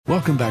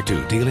Welcome back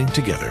to Dealing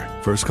Together.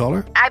 First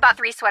caller? I bought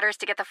 3 sweaters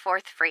to get the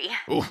 4th free.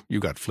 Oh, you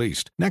got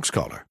fleeced. Next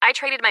caller? I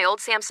traded my old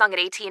Samsung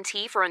at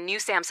AT&T for a new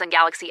Samsung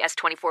Galaxy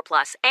S24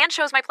 Plus and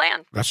chose my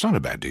plan. That's not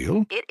a bad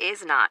deal. It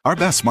is not. Our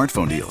best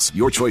smartphone deals.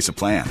 Your choice of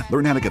plan.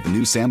 Learn how to get the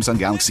new Samsung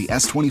Galaxy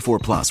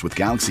S24 Plus with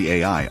Galaxy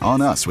AI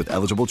on us with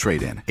eligible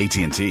trade-in.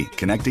 AT&T.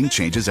 Connecting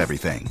changes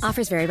everything.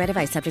 Offers vary by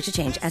device. Subject to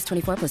change.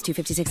 S24 plus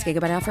 256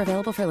 gigabyte offer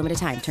available for a limited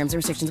time. Terms and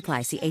restrictions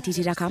apply. See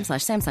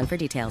att.com/Samsung for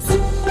details.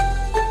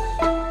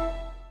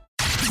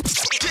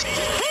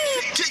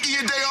 Kicking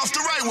your day off the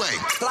right way.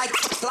 Like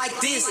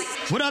this.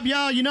 What up,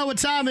 y'all? You know what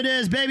time it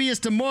is, baby. It's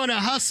the Morning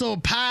Hustle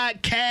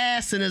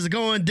podcast, and it's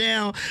going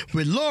down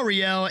with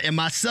L'Oreal and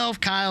myself,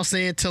 Kyle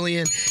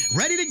Santillian.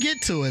 Ready to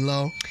get to it,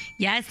 Lo.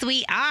 Yes,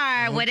 we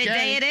are. Okay. What a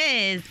day it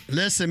is.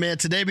 Listen, man,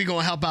 today we're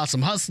going to help out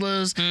some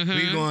hustlers.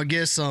 We're going to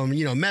get some,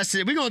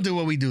 message. We're going to do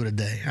what we do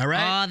today, all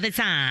right? All the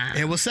time.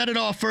 And we'll set it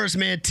off first,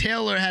 man.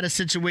 Taylor had a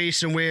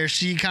situation where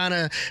she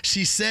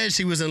said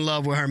she was in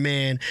love with her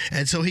man,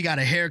 and so he got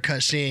a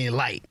haircut she ain't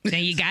like.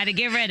 Then you got to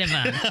get rid of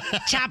him.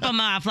 Chop him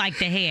off like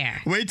the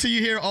hair. Wait till you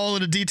hear all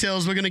of the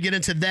details. We're going to get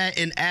into that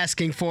and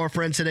asking for a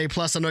friend today.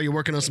 Plus, I know you're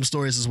working on some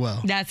stories as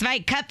well. That's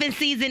right. Cuffing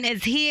season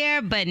is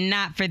here, but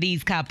not for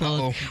these couples.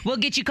 Uh-oh. We'll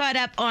get you caught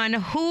up on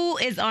who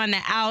is on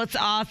the outs.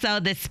 Also,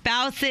 the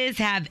spouses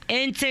have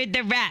entered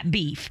the rap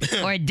beef.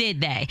 Or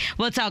did they?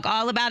 We'll talk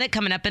all about it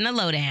coming up in the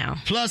lowdown.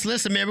 Plus,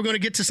 listen, man, we're going to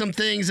get to some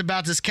things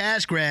about this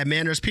cash grab,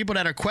 man. There's people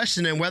that are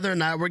questioning whether or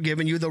not we're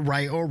giving you the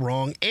right or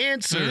wrong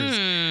answers.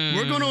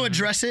 We're going to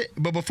address it,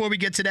 but before we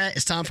get to that,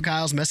 it's time for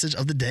Kyle's message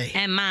of the day.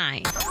 And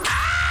mine.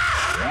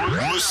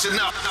 Listen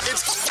up.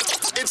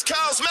 It's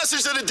Kyle's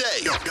message of the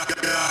day. You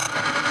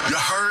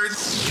heard?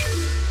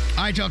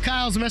 All right, y'all.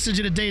 Kyle's message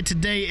of the day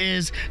today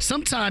is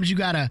sometimes you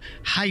got to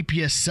hype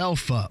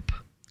yourself up.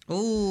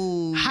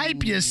 Ooh.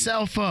 Hype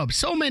yourself up.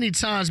 So many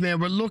times, man,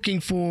 we're looking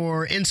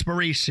for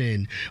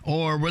inspiration,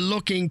 or we're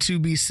looking to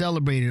be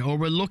celebrated, or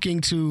we're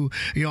looking to,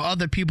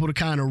 other people to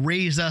kind of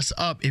raise us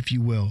up, if you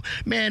will.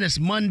 Man, it's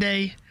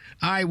Monday.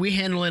 All right, we're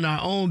handling our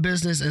own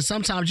business, and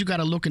sometimes you got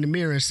to look in the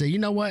mirror and say, you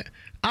know what?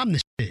 I'm the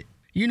shit.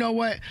 You know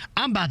what?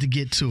 I'm about to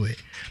get to it.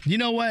 You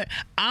know what?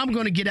 I'm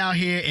going to get out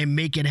here and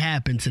make it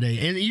happen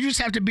today. And you just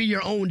have to be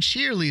your own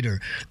cheerleader,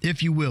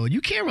 if you will.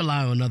 You can't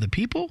rely on other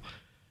people.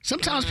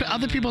 Sometimes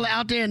other people are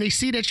out there and they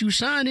see that you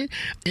shining,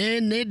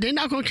 and they're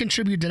not going to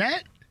contribute to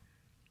that.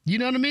 You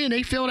know what I mean?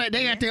 They feel that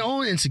they got their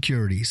own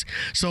insecurities.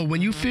 So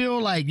when you feel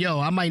like,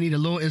 I might need a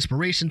little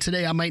inspiration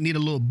today, I might need a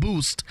little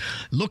boost,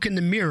 look in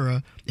the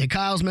mirror. And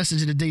Kyle's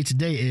message of the day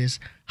today is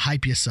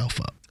hype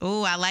yourself up.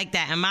 Oh, I like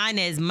that. And mine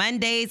is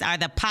Mondays are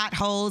the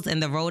potholes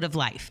in the road of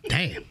life.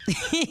 Damn.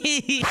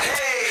 Hey,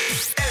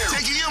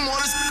 taking your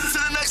mornings to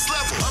the next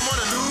level. I'm on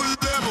a new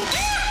level.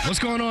 What's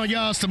going on,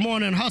 y'all? It's the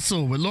Morning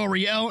Hustle with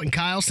L'Oreal and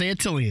Kyle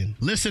Santillian.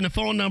 Listen, the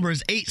phone number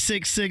is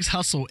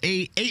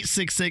 866-HUSTLE-8,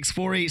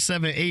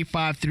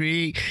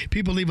 866-487-8538.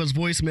 People leave us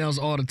voicemails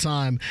all the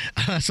time.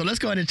 So let's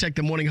go ahead and check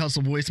the Morning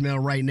Hustle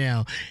voicemail right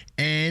now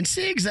and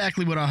see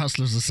exactly what our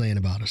hustlers are saying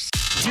about us.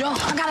 Yo,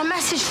 I got a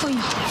message for you. You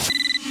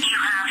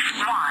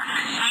have one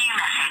new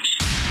message.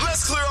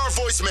 Let's clear our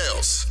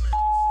voicemails.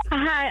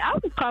 Hi, I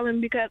was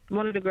calling because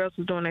one of the girls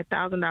was doing a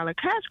 $1,000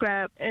 cash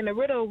grab, and the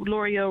riddle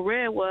L'Oreal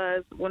read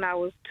was, when I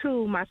was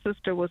 2, my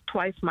sister was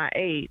twice my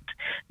age.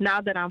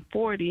 Now that I'm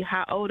 40,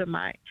 how old am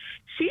I?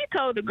 She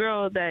told the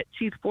girl that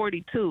she's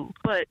 42,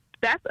 but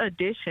that's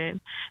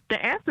addition.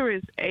 The answer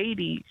is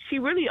 80. She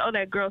really owed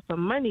that girl some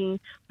money,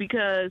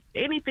 because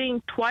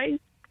anything twice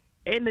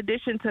in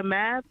addition to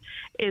math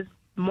is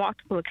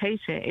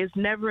multiplication. It's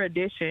never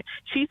addition.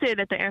 She said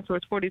that the answer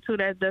was 42.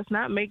 That does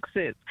not make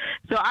sense.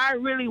 So I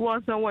really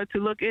want someone to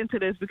look into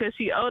this, because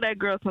she owed that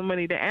girl some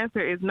money. The answer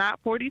is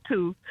not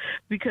 42,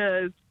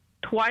 because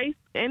twice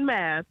in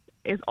math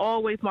is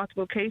always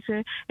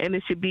multiplication, and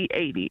it should be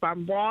 80. If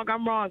I'm wrong,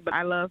 I'm wrong, but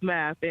I love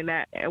math. And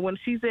when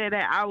she said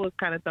that, I was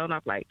kind of thrown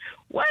off like,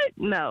 what?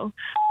 No.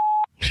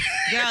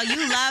 Girl,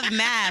 you love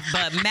math,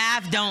 but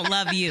math don't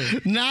love you.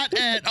 Not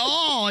at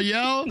all,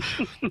 yo.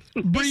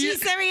 Is she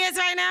serious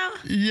right now?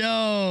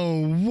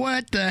 Yo,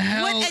 what the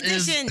hell What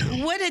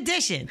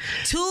addition?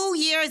 2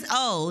 years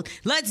old.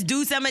 Let's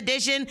do some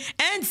addition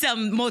and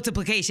some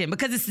multiplication,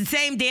 because it's the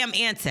same damn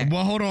answer.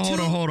 Well, hold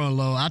on,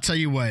 Lo. I'll tell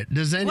you what.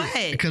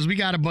 What? Because we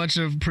got a bunch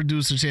of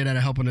producers here that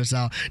are helping us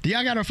out. Do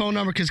y'all got her phone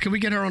number? Because can we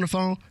get her on the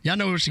phone? Y'all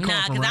know where she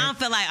called from, because right? I don't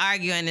feel like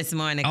arguing this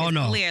morning. Oh,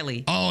 no.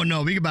 Clearly. Oh,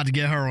 no. We about to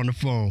get her on the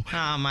phone.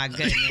 Oh, my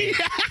goodness. She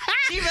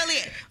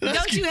really...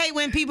 Don't you hate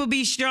when people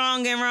be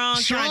strong and wrong?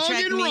 Strong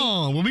and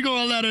wrong. Well, we're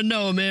going to let her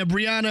know, man.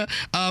 Brianna,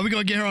 we're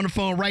going to get her on the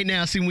phone right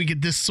now, see if we can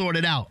get this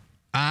sorted out.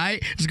 All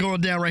right? It's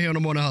going down right here on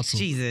the Morning Hustle.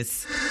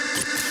 Jesus.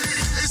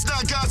 It's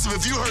not gossip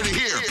if you heard it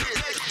here.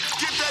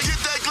 Get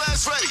that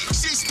glass ready.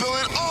 She's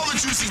spilling all the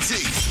juicy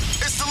tea.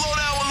 It's the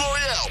Lowdown with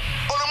L'Oreal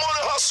on the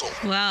Morning Hustle.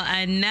 Well,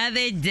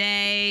 another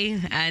day,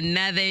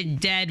 another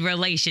dead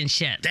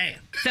relationship. Damn.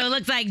 So it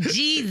looks like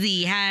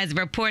Jeezy has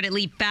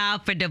reportedly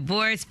filed for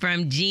divorce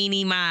from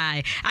Jeannie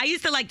Mai. I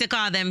used to like to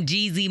call them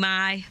Jeezy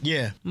Mai.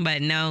 Yeah.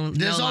 But no,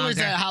 There's no always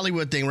longer. that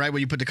Hollywood thing, right, where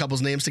you put the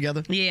couple's names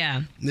together?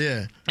 Yeah.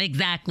 Yeah.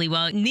 Exactly.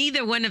 Well,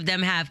 neither one of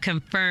them have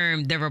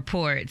confirmed the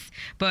reports.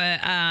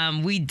 But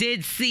we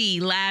did see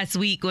last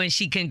week when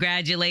she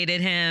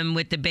congratulated him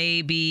with the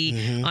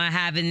baby on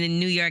having the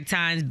New York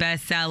Times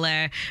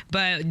bestseller.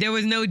 But there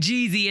was no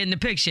Jeezy in the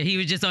picture. He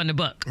was just on the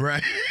book.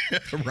 Right.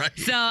 Right.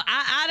 So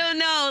I don't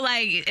know.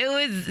 Like, it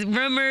was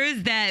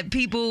rumors that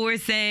people were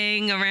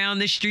saying around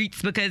the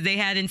streets because they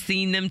hadn't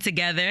seen them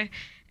together.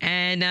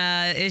 And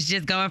it's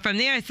just going from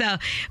there. So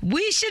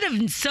we should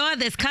have saw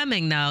this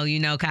coming, though, you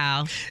know,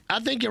 Kyle. I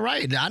think you're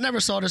right. I never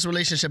saw this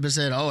relationship and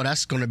said, oh,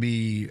 that's going to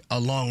be a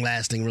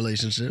long-lasting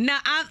relationship. Now,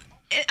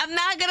 I'm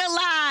not going to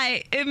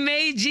lie. It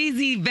made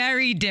Jeezy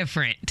very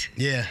different.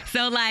 Yeah.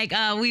 So, like,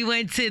 we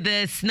went to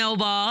the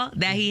snowball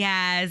that he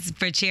has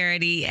for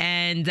charity.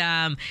 And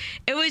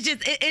it was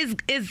just,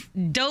 it's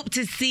dope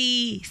to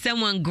see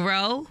someone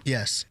grow.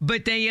 Yes.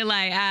 But then you're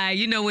like,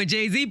 you know, when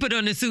Jay-Z put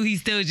on the suit, he's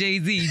still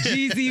Jay-Z.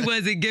 Jeezy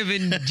wasn't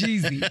giving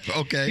Jeezy.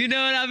 Okay. You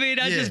know what I mean?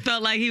 I Yeah. just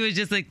felt like he was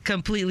just a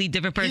completely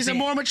different person. He's a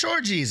more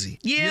mature Jeezy.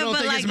 Yeah, you don't but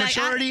think like, his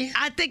maturity?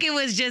 I think it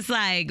was just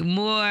like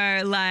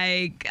more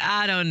like,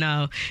 I don't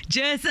know.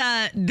 Just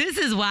this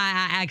is why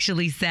I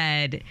actually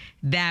said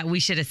that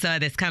we should have saw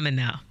this coming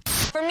though.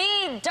 For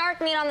me,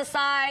 dark meat on the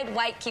side,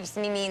 white keeps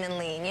me mean and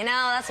lean. You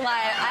know, that's why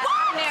I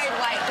married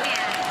white man.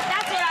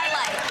 That's what I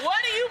like.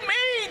 What do you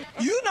mean?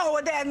 You know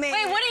what that means.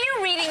 Wait, what are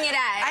you reading it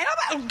as?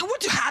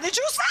 How did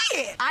you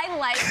say it? I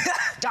like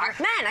dark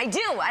men. I do.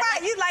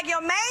 You like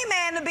your main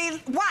man to be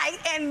white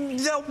and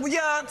your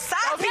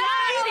side people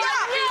to be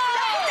dark.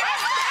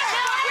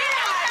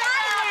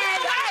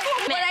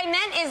 What I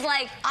meant is,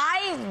 like,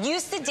 I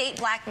used to date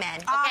black men,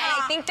 okay?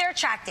 I think they're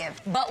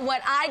attractive. But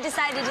what I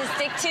decided to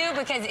stick to,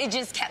 because it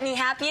just kept me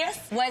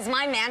happiest, was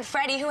my man,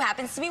 Freddie, who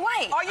happens to be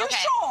white. Are you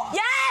sure?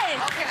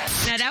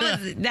 Yes! Now,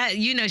 that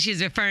you know,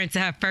 she's referring to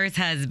her first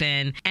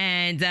husband.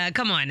 And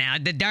come on now,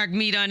 the dark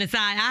meat on the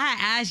side. I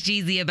had asked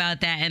Jeezy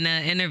about that in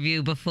an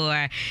interview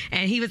before.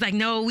 And he was like,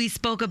 no, we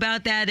spoke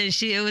about that, and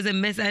it was a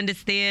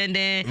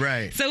misunderstanding.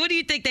 Right. So what do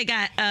you think they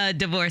got a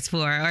divorce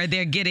for, or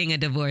they're getting a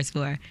divorce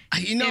for?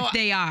 You know, if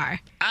they are.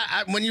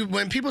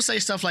 When people say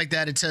stuff like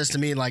that, it says to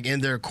me, like,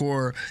 in their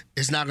core,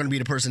 it's not going to be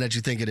the person that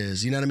you think it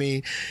is. You know what I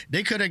mean?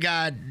 They could have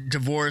got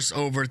divorced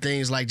over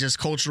things like just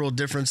cultural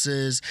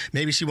differences.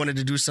 Maybe she wanted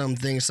to do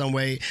something some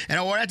way.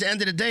 Or at the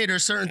end of the day,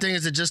 there's certain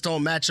things that just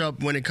don't match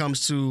up when it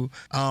comes to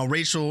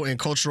racial and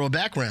cultural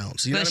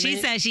backgrounds. You know what I mean?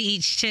 She said she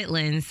eats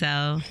chitlins,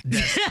 so.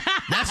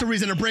 That's a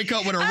reason to break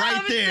up with her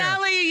right there. I'm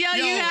telling you,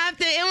 you have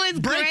to. It was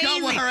break crazy.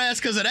 Up with her ass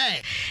because of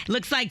that.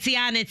 Looks like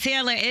Teyana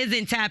Taylor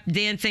isn't tap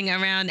dancing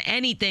around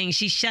anything.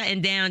 She's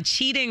shutting down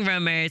cheating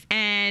rumors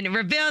and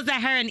reveals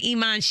that her and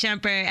Iman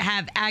Shumpert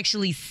have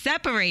actually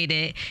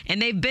separated,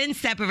 and they've been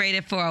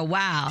separated for a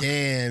while.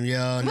 Damn,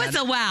 yo. What's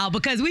a while?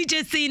 Because we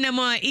just seen them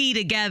on E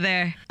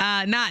together.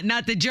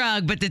 Not the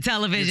drug, but the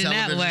television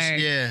network.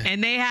 Yeah.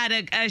 And they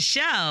had a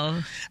show.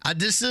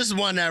 This is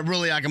one that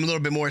really, like, I'm a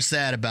little bit more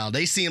sad about.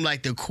 They seem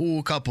like the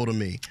cool couple to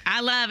me.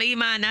 I love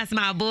Iman. That's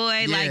my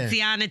boy. Yeah. Like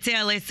Teyana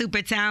Taylor,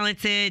 super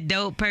talented,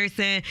 dope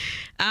person.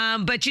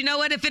 But you know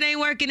what? If it ain't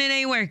working, it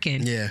ain't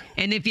working. Yeah.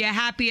 And if you're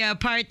happier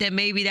apart, then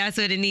maybe that's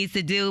what it needs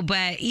to do.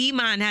 But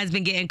Iman has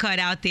been getting caught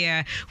out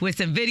there with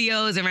some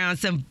videos around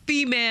some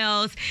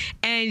females.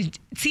 And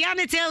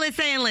Teyana Taylor is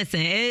saying,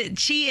 listen,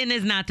 cheating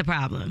is not the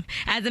problem.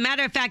 As a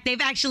matter of fact,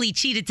 they've actually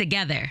cheated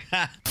together.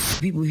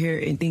 People hear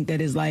and think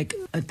that is like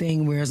a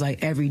thing where it's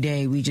like every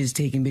day we just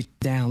taking bitches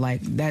down.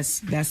 Like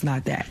that's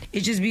not that.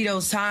 It just be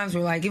those times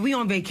where, like, if we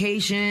on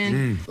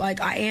vacation,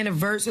 like our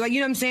anniversary, like, you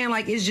know what I'm saying?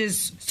 Like, it's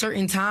just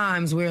certain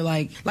times where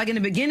like in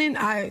the beginning,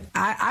 I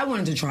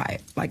wanted to try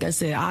it. Like I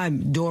said,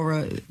 I'm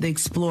Dora the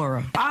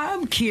Explorer.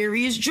 I'm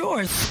Curious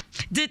George.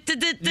 Yeah.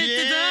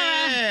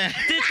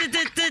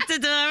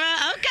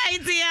 Okay,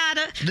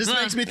 Teyana. This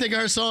makes me think of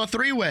her song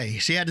Three Way.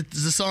 She had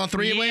the song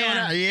Three Way on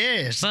her.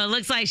 Yes. Well, it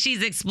looks like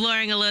she's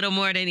exploring a little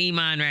more than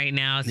Iman right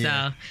now.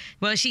 So,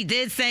 well, she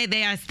did say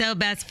they are still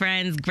best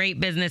friends, great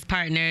business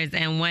partners,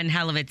 and one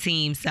hell of a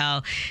team.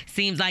 So,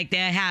 seems like they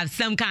have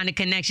some kind of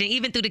connection,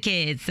 even through the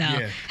kids. So,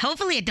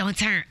 hopefully it don't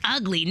turn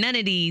ugly. None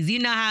of these. You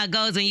know how it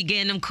goes when you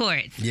get in them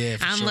courts. Yeah,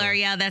 for I'm sure.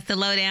 L'Oreal. That's the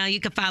lowdown. You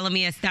can follow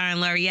me at Star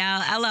and L'Oreal,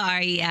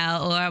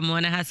 L'Orel, or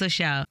Morning Hustle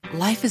Show.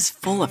 Life is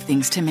full of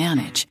things to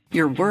manage.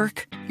 Your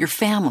work, your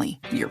family,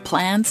 your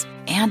plans,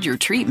 and your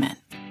treatment.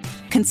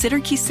 Consider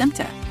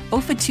Kesimpta,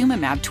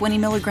 ofatumumab 20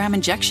 milligram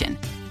injection.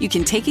 You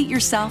can take it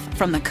yourself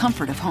from the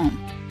comfort of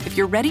home. If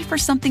you're ready for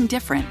something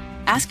different,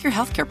 ask your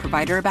healthcare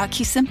provider about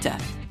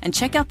Kesimpta and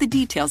check out the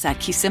details at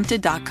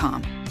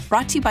kesimpta.com.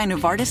 Brought to you by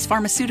Novartis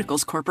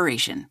Pharmaceuticals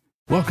Corporation.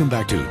 Welcome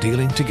back to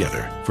Dealing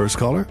Together. First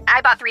caller?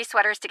 I bought 3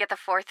 sweaters to get the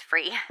 4th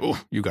free.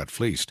 Oh, you got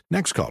fleeced.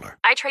 Next caller.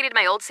 I traded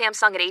my old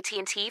Samsung at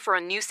AT&T for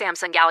a new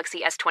Samsung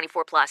Galaxy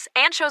S24 Plus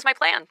and chose my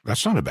plan.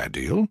 That's not a bad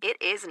deal. It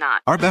is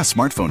not. Our best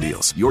smartphone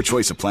deals, your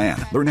choice of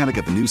plan. Learn how to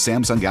get the new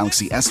Samsung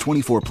Galaxy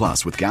S24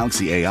 Plus with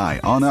Galaxy AI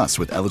on us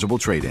with eligible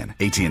trade-in.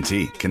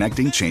 AT&T.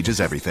 Connecting changes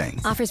everything.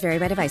 Offers vary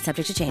by device,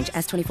 subject to change.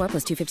 S24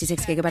 plus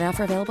 256 gigabyte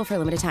offer available for a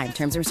limited time.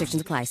 Terms and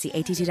restrictions apply. See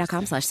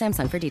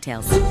att.com/Samsung for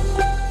details.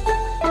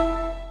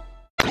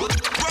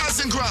 Rise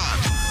and grind.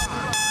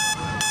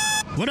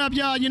 What up,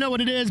 y'all? You know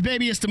what it is,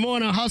 baby. It's the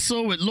Morning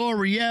Hustle with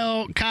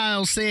L'Oreal,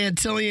 Kyle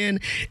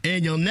Santillion,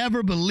 and you'll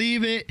never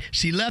believe it.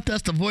 She left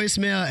us the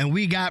voicemail, and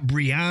we got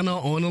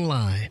Brianna on the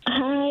line.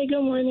 Hi,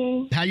 good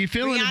morning. How you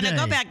feeling Brianna, today?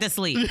 go back to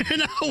sleep.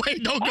 No,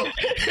 wait, don't go.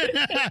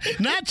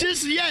 Not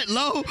just yet,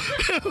 Lo.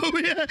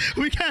 we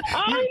got.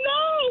 I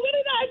know. What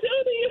did I do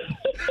to you?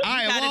 All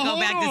right, gotta well,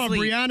 go back hold to on,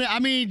 sleep. Brianna. I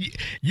mean,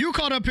 you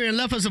called up here and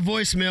left us a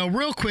voicemail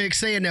real quick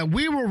saying that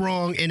we were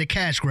wrong in the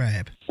cash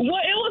grab. Well,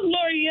 it was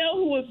L'Oreal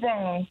who was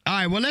wrong. All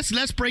right, well,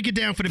 let's break it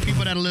down for the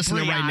people that are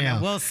listening Brianna, right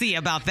now. we'll see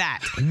about that.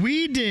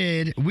 We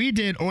did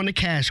on the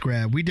cash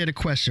grab, we did a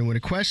question where the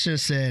question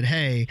said,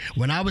 hey,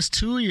 when I was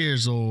 2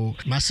 years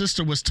old, my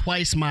sister was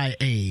twice my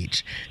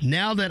age.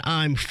 Now that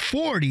I'm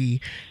 40,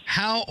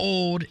 how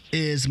old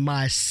is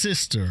my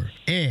sister?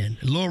 And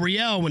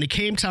L'Oreal, when it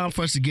came time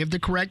for us to give the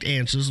correct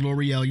answers,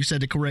 L'Oreal, you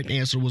said the correct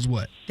answer was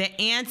what? The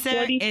answer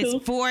 42. is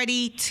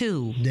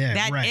 42. Yeah,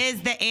 That right.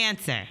 is the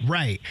answer.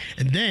 Right.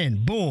 And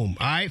then, boom.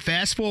 All right,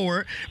 fast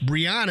forward.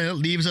 Brianna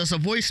leaves us a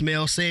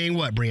voicemail saying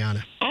what,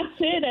 Brianna? I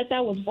said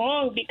that was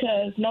wrong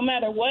because no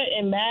matter what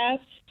in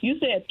math, you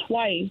said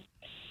twice.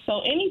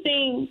 So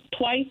anything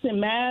twice in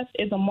math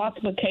is a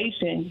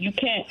multiplication. You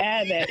can't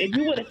add that. If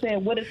you would have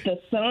said what is the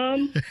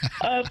sum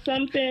of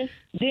something,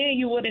 then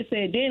you would have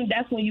said, then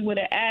that's when you would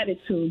have added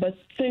to. But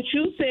since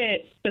you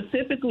said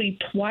specifically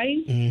twice,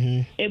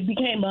 it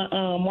became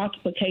a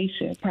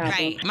multiplication problem.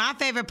 Right. My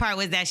favorite part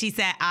was that she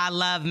said, I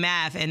love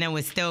math, and then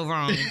was still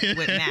wrong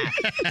with math.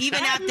 Even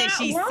after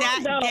she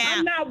sat down.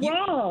 I'm not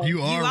wrong.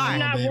 You are wrong,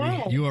 not baby.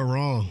 wrong. You are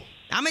wrong.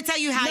 I'm going to tell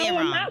you how No, you're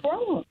I'm wrong. not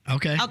wrong.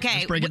 Okay. Okay,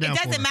 Let's break it down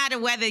for doesn't her. matter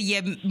whether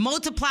you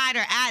multiplied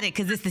or added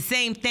because it's the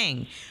same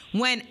thing.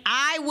 When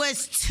I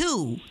was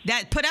 2,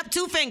 that put up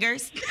 2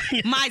 fingers,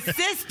 my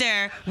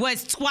sister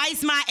was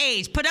twice my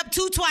age. Put up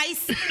 2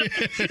 twice.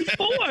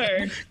 4.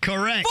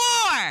 Correct.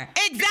 4,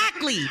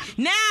 exactly.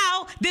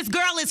 Now this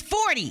girl is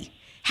 40.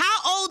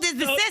 How old is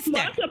the sister?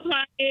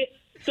 Multiply it.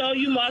 So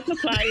you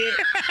multiply it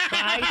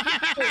by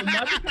 2.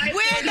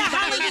 Where the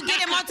hell are you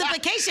getting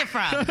multiplication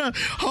from?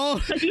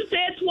 Because you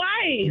said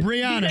twice.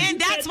 Brianna. And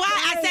that's why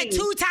I said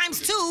 2 times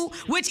 2,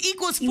 which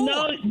equals 4.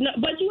 No,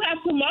 but you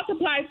have to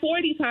multiply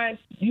 40 times.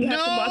 You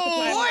have to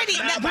multiply 40.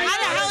 How the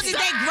hell did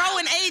they grow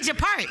in age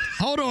apart?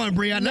 Hold on,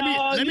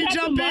 Brianna. Let me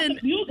jump in.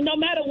 No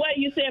matter what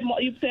you said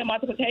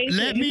multiplication.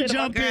 Let me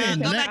jump in.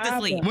 Go back to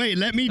sleep. Wait,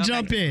 let me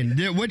jump in.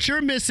 What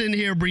you're missing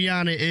here,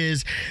 Brianna,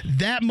 is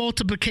that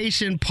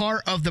multiplication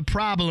part of the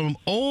problem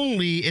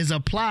only is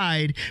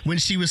applied when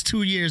she was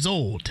 2 years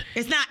old.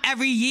 It's not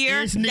every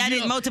year that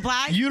it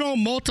multiplies? You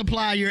don't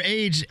multiply your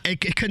age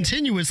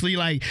continuously.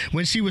 Like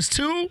when she was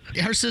 2,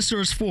 her sister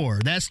is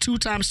 4. That's 2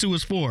 times 2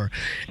 is 4.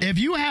 If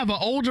you have an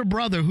older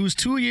brother who's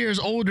 2 years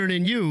older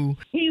than you,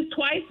 he's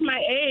twice my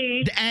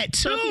age. At 2.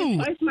 So he's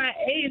twice my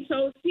age.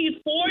 So he's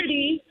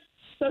 40.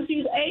 So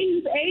she's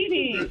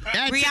 80.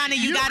 Brianna,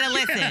 you gotta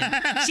listen.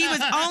 She was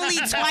only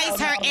twice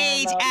her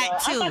age at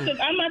 2. I'm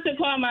about to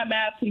call my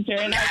math teacher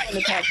and I'm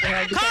going to talk to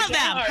her. Call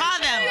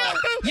them.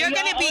 You're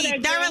gonna be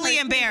thoroughly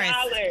embarrassed.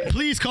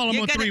 Please call them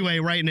on 3-way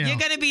right now. You're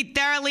gonna be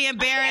thoroughly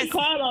embarrassed. I can't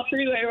call on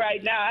 3-way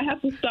right now. I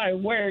have to start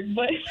work,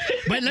 but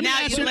let me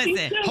ask you.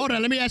 Listen. Hold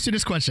on, let me ask you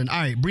this question. All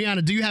right,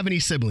 Brianna, do you have any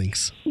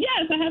siblings? Yes,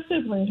 I have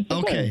siblings.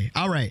 Okay,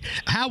 all right.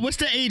 What's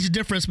the age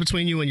difference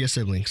between you and your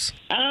siblings?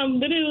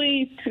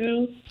 Literally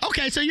 2.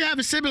 Okay, so you have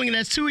a sibling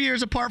that's 2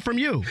 years apart from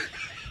you.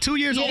 2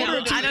 years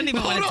older. I don't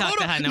even want to talk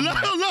to her no more.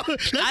 I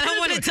don't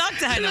want to talk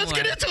to her no more. Let's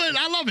get into it.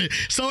 I love it.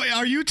 So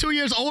are you 2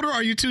 years older or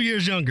are you 2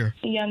 years younger?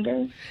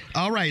 Younger.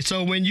 All right.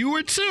 So when you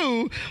were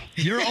 2,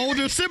 your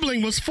older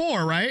sibling was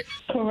 4, right?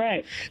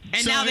 Correct.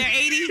 And now they're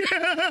 80?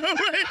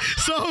 Right.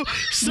 So you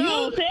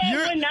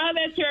said now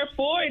that you're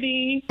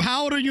 40.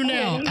 How old are you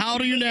now? How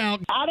old are you now?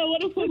 I don't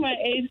want to put my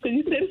age because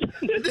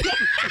you said.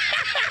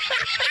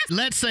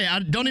 Let's say, I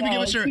don't even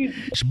give a shirt,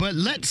 but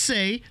let's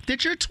say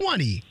that you're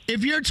 20.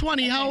 If you're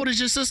 20, how old is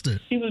your sister?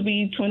 She would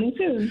be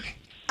 22.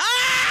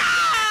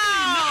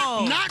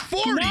 Oh! Not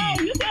 40. No,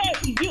 you said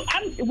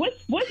which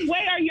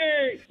way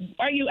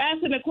are you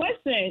asking the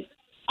question?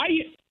 Are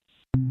you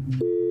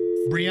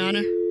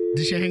Brianna?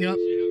 Did she hang up?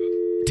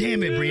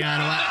 Damn it,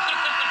 Brianna.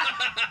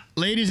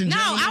 Ladies and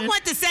gentlemen. No, I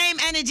want the same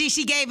energy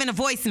she gave in a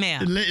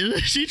voicemail.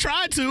 She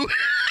tried to.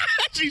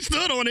 She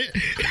stood on it.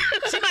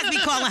 She must be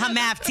calling her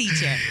math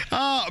teacher.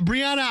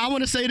 Brianna, I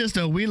want to say this,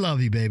 though. We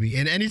love you, baby.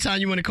 And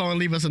anytime you want to call and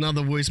leave us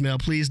another voicemail,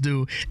 please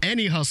do.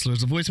 Any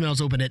hustlers, the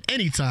voicemail's open at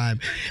any time.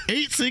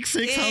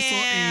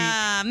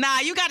 866-HUSTLE-8. Nah,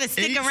 you got to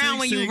stick around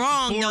when you're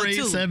wrong, though,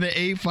 too.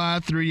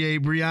 487-8538.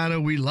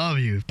 Brianna, we love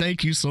you.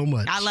 Thank you so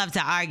much. I love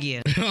to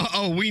argue.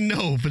 Oh, we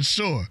know for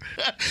sure.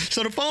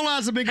 So the phone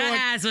lines have been going. Her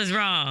ass was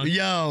wrong.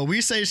 Yo,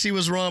 we say she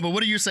was wrong, but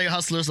what do you say,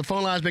 hustlers? The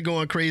phone line's been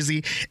going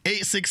crazy.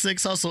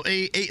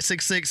 866-HUSTLE-8,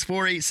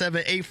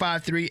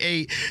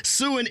 866-487-8538.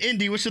 Sue and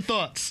Indy, what's your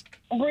thoughts?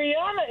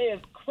 Brianna is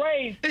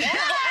crazy.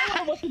 I don't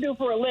know what to do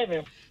for a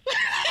living.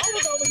 I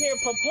was over here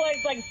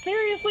perplexed. Like,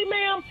 seriously,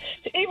 ma'am?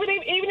 Even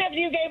after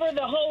you gave her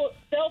the whole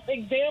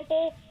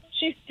self-example,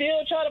 she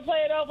still tried to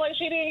play it off like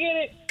she didn't get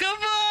it? Come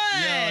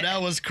on! Yo,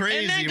 that was crazy,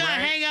 and they're gonna right?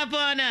 hang up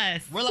on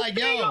us. We're like,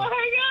 yo. They gonna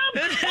hang up?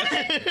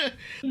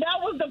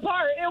 That was the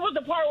part. It was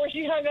the part where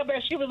she hung up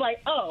and she was like,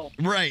 oh.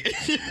 Right.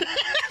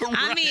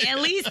 I mean, at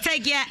least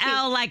take your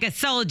L like a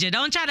soldier.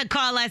 Don't try to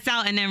call us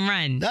out and then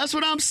run. That's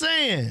what I'm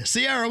saying.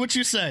 Sierra, what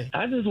you say?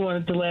 I just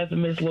wanted to laugh at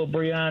Miss Little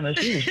Brianna.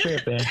 She was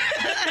tripping. Is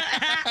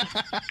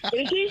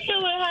she still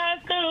in high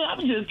school?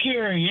 I'm just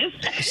curious.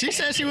 She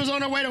said she was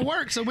on her way to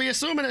work, so we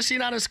assuming that she's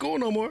not in school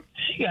no more.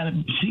 She gotta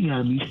be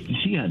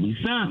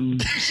something.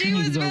 She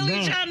was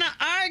really trying to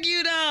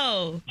argue,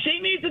 though. She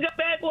needs to go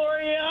back,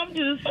 Gloria. I'm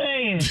just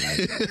saying.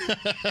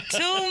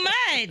 Too much.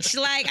 It's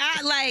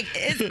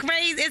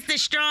crazy. It's the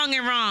strong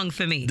and wrong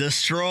for me. The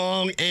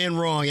strong and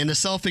wrong. And the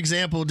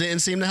self-example didn't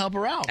seem to help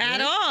her out.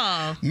 At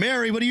all.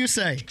 Mary, what do you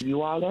say?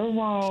 You all are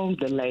wrong.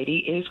 The lady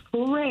is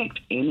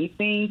correct.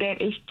 Anything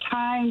that is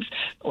times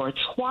or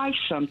twice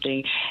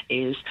something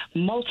is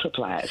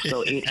multiplied.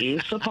 So it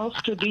is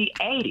supposed to be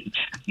 80.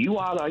 You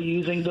all are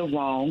using the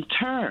wrong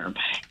term.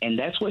 And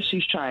that's what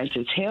she's trying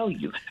to tell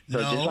you. So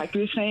just like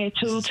you're saying,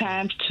 2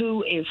 times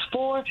 2 is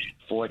 4,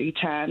 40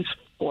 times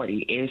 40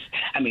 is,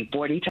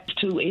 40 times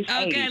 2 is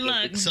 80. Okay,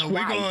 look. So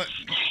we're going...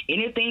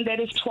 Anything that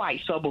is twice.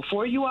 So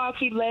before you all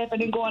keep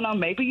laughing and going on,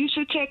 maybe you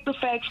should check the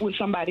facts with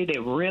somebody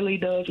that really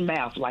does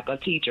math, like a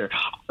teacher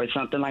or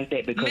something like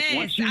that. Because Miss,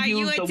 once you are use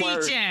you a the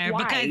word teacher?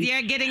 twice, Because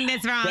you're getting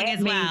this wrong that as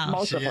means well.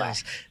 multiply.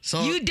 Yes.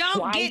 So You don't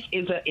twice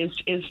get...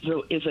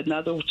 is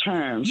another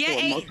term Your for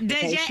age, multiplication.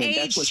 does your age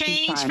That's what she's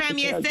change trying from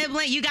to your tell you.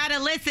 sibling? You gotta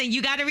listen.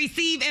 You gotta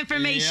receive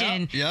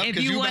information. Yep, if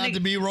 'cause you wanna, about to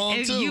be wrong,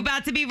 if too. You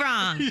about to be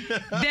wrong.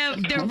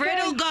 The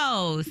riddle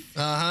goes.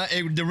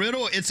 The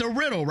riddle, it's a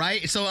riddle,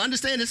 right? So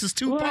understand this is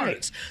two parts.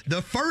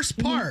 The first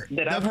part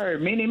that I've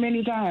heard many,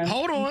 many times.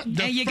 Hold on.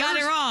 And you got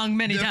it wrong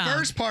many times. The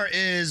first part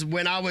is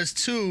when I was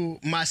 2,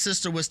 my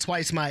sister was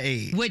twice my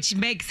age. Which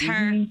makes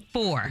her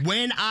 4.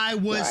 When I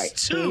was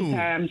 2.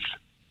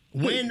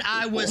 When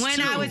I was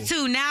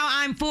 2. Now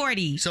I'm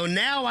 40. So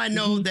now I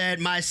know that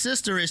my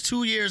sister is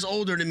 2 years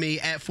older than me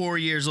at 4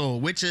 years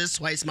old, which is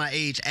twice my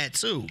age at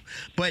 2.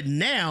 But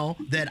now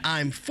that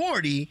I'm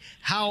 40,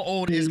 how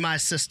old is my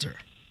sister?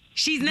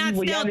 She's not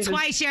still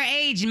twice your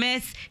age,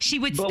 miss. She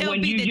would still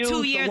be the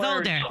 2 years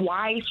older.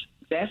 Twice,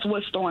 that's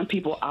what's throwing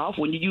people off.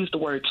 When you use the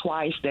word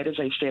twice, that is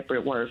a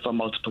separate word for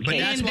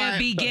multiplication. But in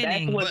the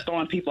beginning. So that's what's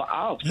throwing people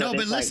off. So no,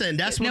 but listen,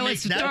 that's what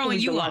makes that's throwing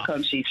you off.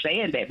 Why she's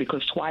saying that,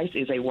 because twice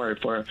is a word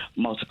for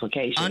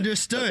multiplication.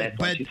 Understood, So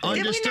but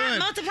understood. Did we not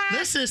multiply?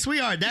 Listen,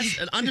 sweetheart, that's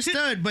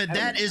understood, but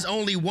that is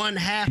only one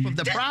half of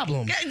the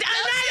problem. Another one!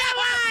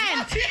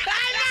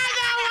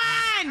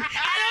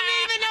 I don't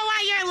even know why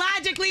you're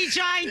logically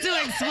trying to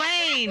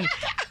explain. Yo,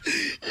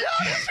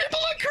 these people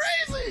are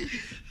crazy.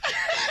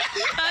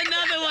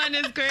 Another one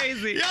is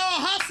crazy. Yo,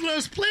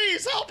 hustlers,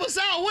 please help us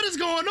out. What is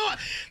going on?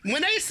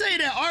 When they say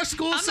that our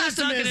school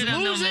system is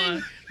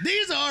losing,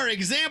 these are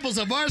examples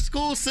of our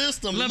school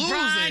system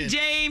LeBron losing.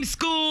 James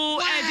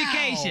school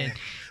education.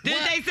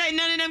 Didn't they say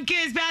none of them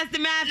kids passed the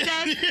math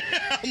test?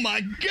 Oh,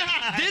 my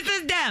God. This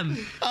is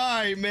them. All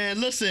right, man.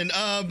 Listen,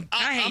 I'm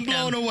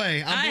blown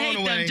away. I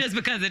hate them just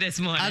because of this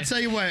morning. I'll tell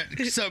you what.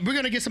 So we're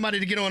going to get somebody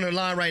to get on the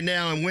line right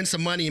now and win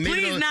some money.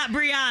 Maybe Please not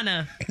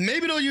Brianna.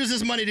 Maybe they'll use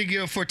this money to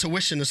give for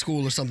tuition to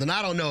school or something.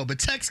 I don't know. But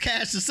text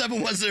cash to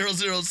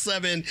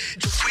 71007.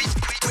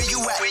 Where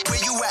you at? Where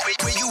you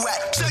at? Where you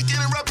at? Check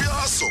in and rep your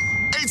hustle.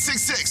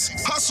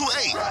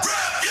 866-HUSTLE-8. Rep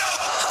your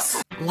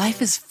hustle.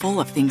 Life is full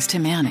of things to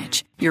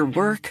manage. Your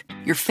work,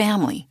 your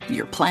family,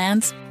 your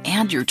plans,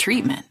 and your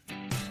treatment.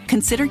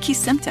 Consider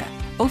Kesimpta,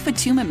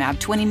 ofatumumab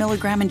 20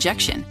 milligram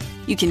injection.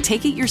 You can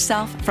take it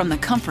yourself from the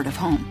comfort of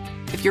home.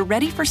 If you're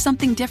ready for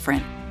something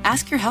different,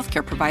 ask your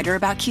healthcare provider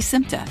about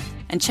Kesimpta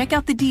and check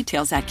out the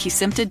details at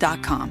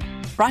kesimpta.com.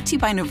 Brought to you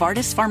by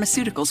Novartis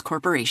Pharmaceuticals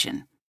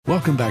Corporation.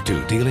 Welcome back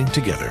to Dealing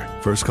Together.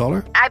 First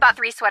caller? I bought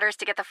 3 sweaters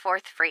to get the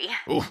 4th free.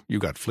 Oh, you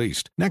got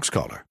fleeced. Next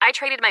caller. I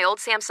traded my old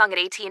Samsung at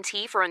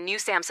AT&T for a new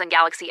Samsung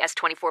Galaxy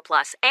S24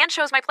 Plus and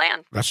chose my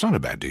plan. That's not a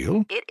bad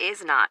deal. It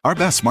is not. Our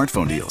best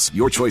smartphone deals.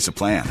 Your choice of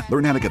plan.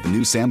 Learn how to get the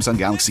new Samsung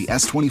Galaxy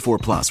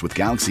S24 Plus with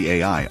Galaxy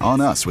AI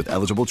on us with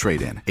eligible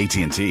trade-in.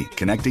 AT&T.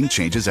 Connecting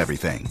changes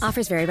everything.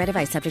 Offers vary by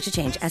device, subject to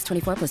change.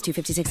 S24 plus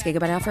 256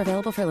 gigabyte offer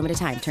available for a limited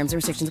time. Terms and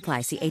restrictions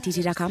apply. See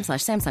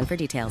att.com/Samsung for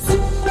details.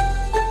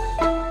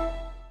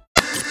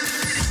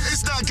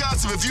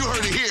 gossip if you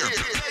heard it here.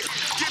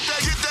 Get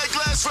that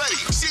glass ready.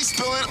 She's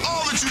spilling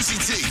all the juicy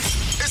tea.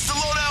 It's the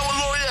Lowdown with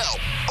L'Oreal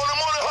on the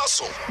Morning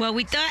Hustle. Well,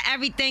 we thought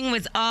everything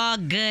was all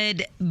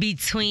good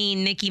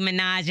between Nicki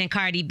Minaj and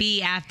Cardi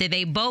B after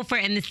they both were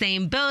in the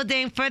same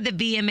building for the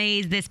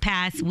VMAs this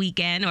past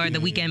weekend, or the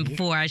weekend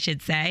before, I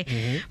should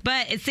say.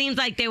 But it seems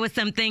like there was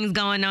some things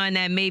going on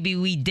that maybe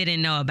we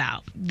didn't know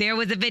about. There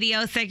was a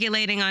video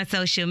circulating on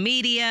social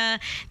media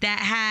that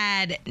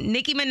had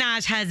Nicki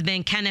Minaj's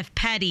husband, Kenneth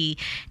Petty,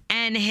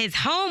 and his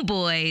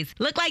homeboys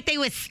looked like they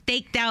were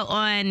staked out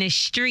on the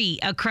street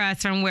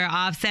across from where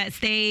Offset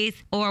stays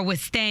or was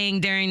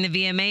staying during the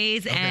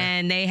VMAs,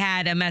 and they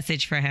had a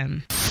message for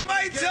him.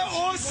 Might tell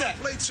Offset,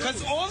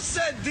 because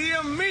Offset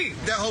DM me.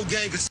 That whole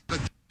gang is he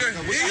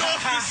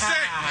off the set.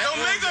 Don't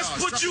make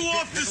us put you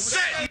off the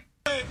set.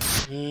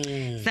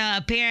 So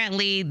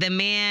apparently the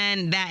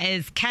man that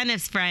is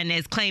Kenneth's friend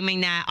is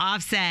claiming that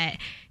Offset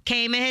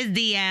came in his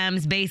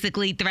DMs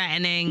basically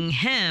threatening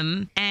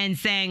him and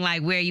saying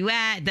like, where you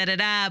at,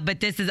 da-da-da. But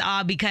this is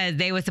all because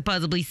they were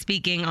supposedly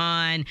speaking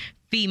on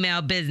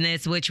female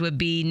business, which would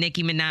be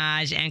Nicki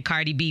Minaj and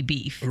Cardi B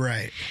beef.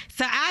 Right.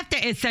 So after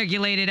it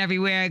circulated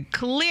everywhere,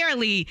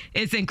 clearly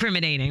it's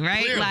incriminating,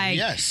 right? Clearly, like,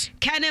 yes.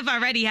 Kenneth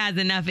already has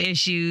enough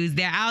issues.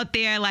 They're out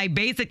there like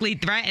basically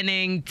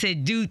threatening to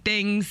do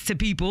things to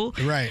people.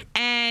 Right.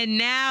 And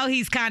now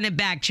he's kind of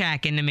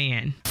backtracking the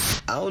man.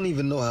 I don't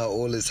even know how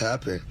all this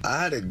happened.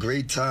 I had a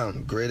great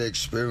time, great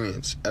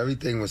experience.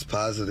 Everything was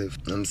positive,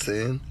 you know what I'm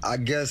saying? I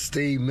guess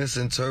they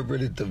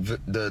misinterpreted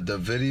the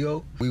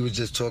video. We were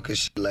just talking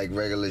shit like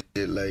regular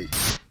shit, like...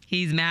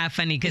 He's mad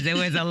funny because there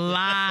was a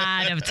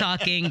lot of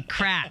talking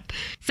crap.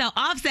 So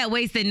Offset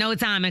wasted no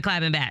time in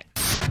clapping back.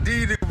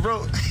 Dude,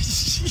 bro.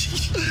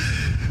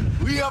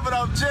 We up in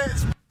our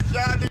jets.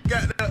 Y'all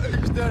got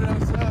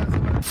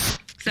that.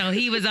 So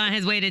he was on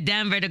his way to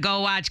Denver to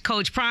go watch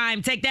Coach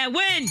Prime take that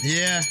win.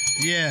 Yeah.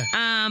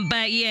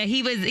 But yeah,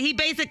 he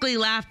basically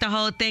laughed the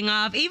whole thing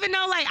off, even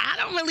though like I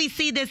don't really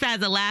see this as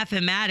a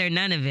laughing matter,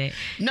 none of it.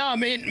 No, I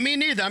mean, me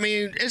neither. I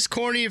mean, it's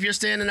corny if you're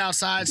standing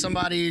outside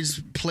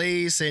somebody's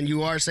place and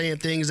you are saying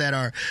things that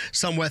are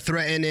somewhat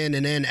threatening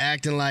and then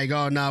acting like,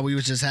 oh, no, we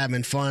was just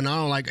having fun. I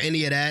don't like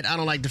any of that. I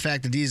don't like the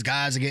fact that these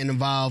guys are getting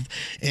involved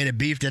in a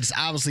beef that's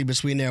obviously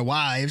between their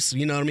wives.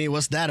 You know what I mean?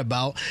 What's that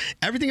about?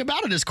 Everything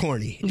about it is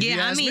corny.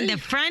 Yeah, I mean, the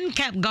friend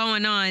kept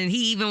going on.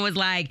 He even was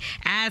like,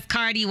 ask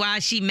Cardi why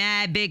she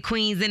mad, big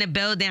queens in the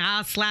building.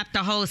 I'll slap the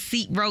whole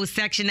seat row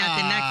section at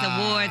the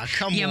next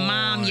awards. Your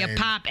mom, your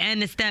pop,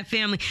 and the step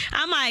family.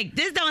 I'm like,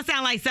 this don't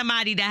sound like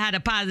somebody that had a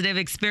positive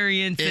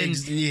experience.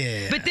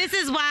 Yeah. But this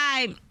is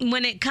why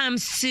when it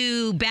comes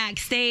to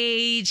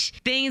backstage,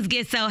 things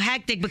get so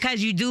hectic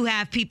because you do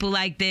have people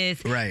like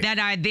this that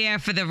are there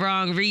for the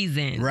wrong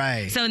reason.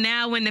 Right. So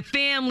now when the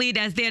family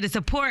that's there to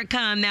support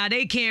come, now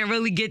they can't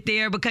really get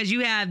there because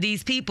you have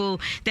these people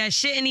that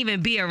shouldn't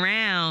even be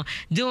around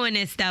doing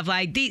this stuff.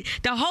 Like the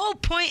whole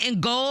point and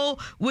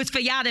goal was for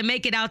y'all to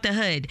make it out the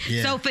hood.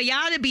 Yeah. So for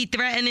y'all to be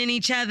threatening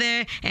each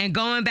other and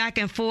going back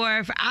and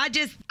forth, I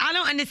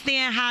don't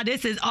understand how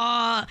this is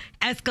all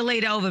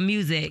escalated over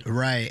music.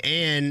 Right.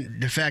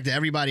 And the fact that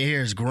everybody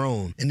here is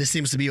grown and this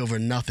seems to be over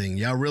nothing.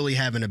 Y'all really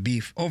having a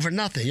beef over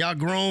nothing. Y'all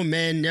grown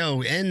men,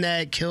 end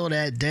that, kill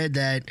that, dead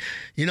that.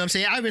 You know what I'm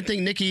saying? I even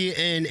think Nicki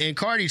and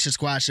Cardi should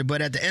squash it,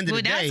 but at the end of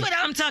the day. That's what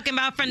I'm talking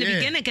about from the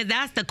beginning, because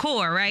that's the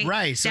core, right?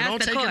 Right. So that's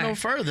don't take it no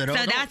further. So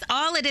that's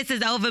all of this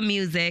is over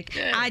music.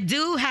 Yeah. I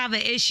do have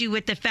an issue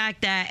with the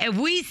fact that if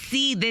we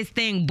see this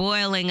thing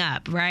boiling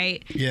up,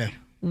 right? Yeah.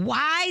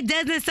 Why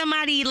doesn't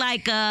somebody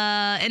like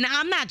and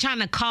I'm not trying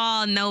to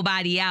call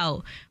nobody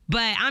out,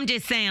 but I'm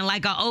just saying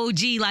like a OG,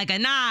 like a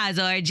Nas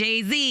or a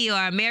Jay-Z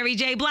or a Mary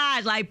J.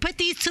 Blige, like put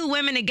these two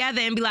women together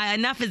and be like,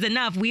 enough is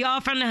enough. We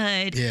all from the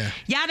hood. Yeah.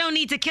 Y'all don't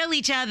need to kill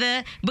each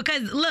other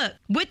because look,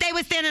 what they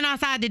were standing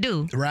outside to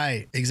do.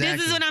 Right, exactly.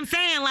 This is what I'm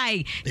saying.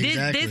 Like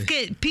this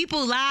could,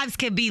 people's lives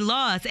could be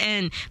lost.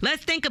 And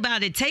let's think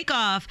about it.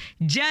 Takeoff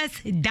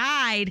just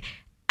died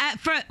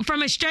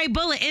from a stray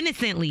bullet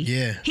innocently.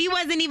 Yeah. He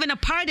wasn't even a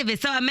part of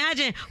it. So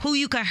imagine who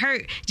you could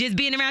hurt just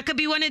being around. Could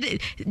be one of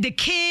the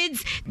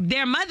kids,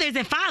 their mothers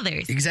and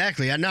fathers.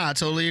 Exactly. I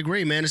totally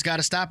agree, man. It's got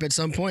to stop at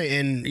some point.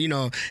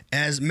 And,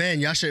 as men,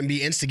 y'all shouldn't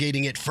be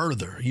instigating it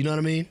further. You know what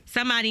I mean?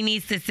 Somebody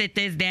needs to sit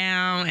this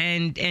down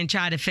and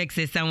try to fix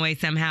it some way,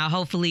 somehow.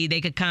 Hopefully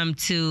they could come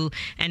to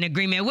an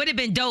agreement. It would have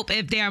been dope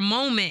if their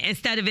moment,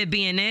 instead of it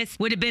being this,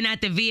 would have been at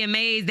the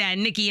VMAs that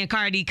Nicki and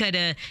Cardi could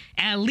have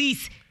at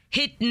least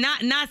hit,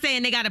 not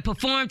saying they got to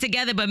perform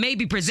together, but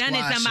maybe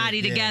presented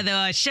somebody together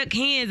or shook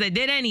hands or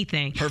did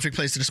anything. Perfect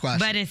place to squash.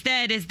 But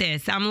instead, it's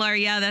this. I'm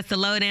L'Oreal. That's the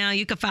Lowdown.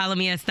 You can follow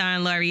me at Star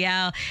and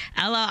L'Oreal,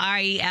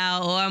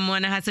 L'Orel, or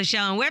Morning Hustle Show.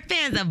 And we're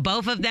fans of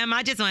both of them.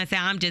 I just want to say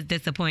I'm just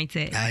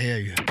disappointed. I hear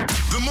you.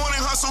 The Morning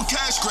Hustle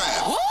Cash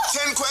Grab.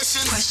 10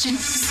 questions,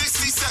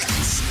 60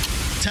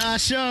 seconds.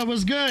 Tasha,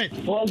 what's good?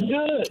 What's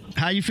good?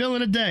 How you feeling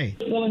today?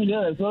 Feeling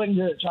good. Trying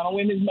to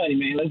win this money,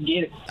 man. Let's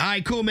get it. All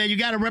right, cool, man. You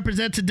got to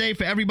represent today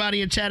for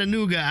everybody in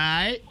Chattanooga, all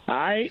right? All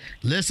right.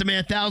 Listen,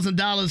 man,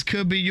 $1,000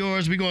 could be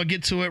yours. We're going to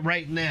get to it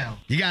right now.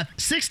 You got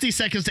 60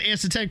 seconds to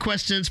answer 10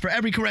 questions. For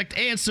every correct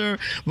answer,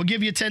 we'll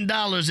give you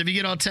 $10. If you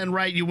get all 10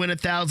 right, you win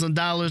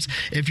 $1,000.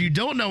 If you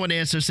don't know an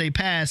answer, say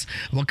pass.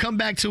 We'll come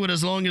back to it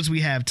as long as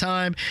we have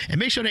time. And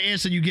make sure the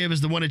answer you give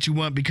is the one that you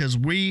want, because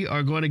we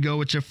are going to go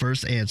with your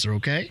first answer,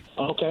 okay?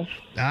 Okay.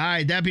 All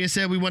right. That being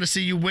said, we want to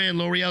see you win.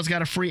 L'Oreal's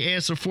got a free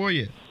answer for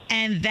you.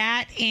 And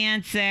that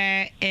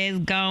answer is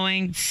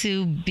going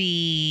to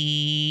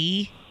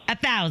be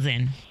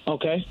 1,000.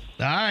 Okay.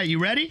 All right, you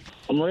ready?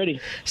 I'm ready.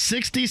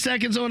 60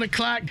 seconds on the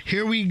clock.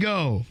 Here we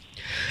go.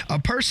 A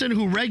person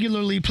who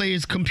regularly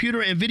plays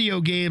computer and video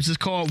games is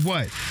called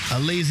what? A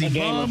lazy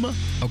bum?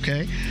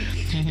 Okay.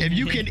 If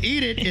you can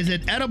eat it, is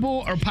it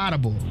edible or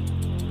potable?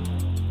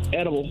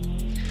 Edible.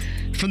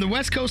 From the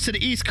West Coast to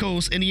the East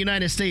Coast in the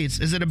United States,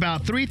 is it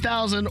about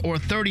 3,000 or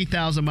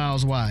 30,000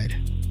 miles wide?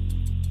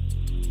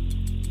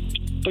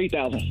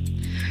 3,000.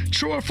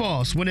 True or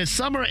false? When it's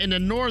summer in the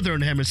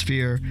northern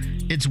hemisphere,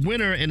 it's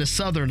winter in the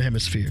southern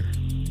hemisphere.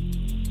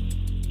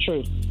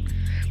 True.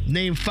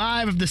 Name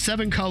 5 of the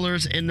 7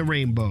 colors in the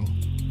rainbow.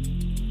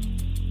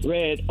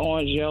 Red,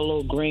 orange,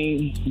 yellow,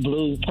 green,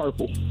 blue,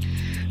 purple.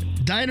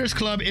 Diners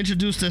Club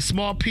introduced a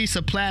small piece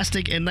of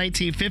plastic in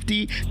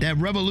 1950 that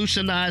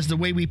revolutionized the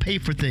way we pay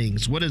for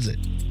things. What is it?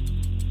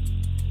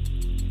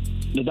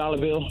 The dollar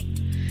bill.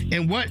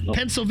 In what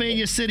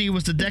Pennsylvania city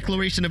was the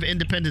Declaration of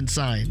Independence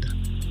signed?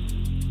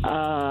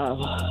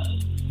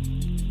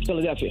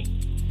 Philadelphia.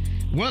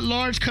 What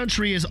large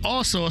country is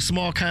also a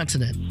small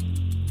continent?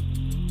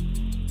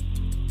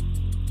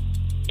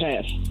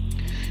 Pass.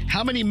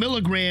 How many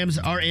milligrams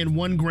are in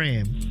 1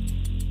 gram?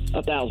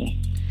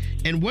 1,000.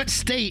 In what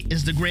state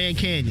is the Grand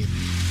Canyon?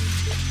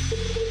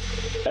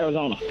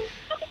 Arizona.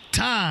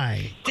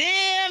 Tie.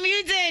 Damn,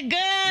 you did good,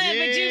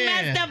 but you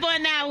messed up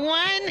on that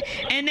one,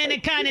 and then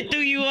it kind of threw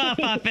you off,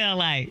 I feel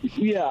like.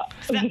 Yeah.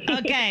 So,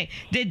 okay.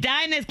 Did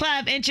Diners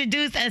Club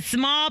introduce a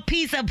small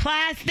piece of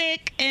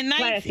plastic in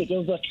Plastic. It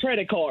was a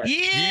credit card.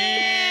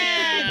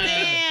 Yeah.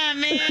 Damn,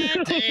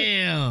 man.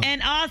 Damn.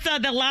 And also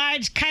the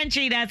large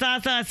country that's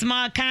also a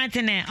small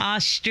continent,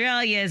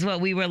 Australia, is what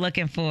we were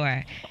looking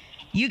for.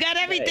 You got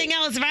everything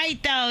else right,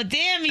 though.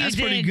 Damn, you That's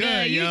did pretty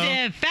good, You yo.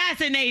 did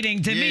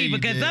fascinating to me, you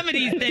because did. some of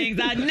these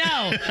things I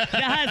know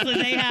the hustlers,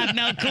 they have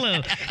no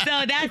clue.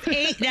 So that's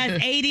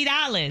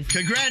 $80.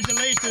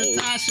 Congratulations,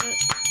 Tasha.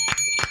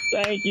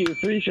 Thank you.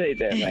 Appreciate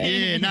that, man.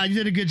 Yeah, no, you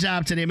did a good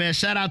job today, man.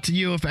 Shout out to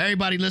you. And for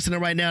everybody listening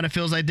right now that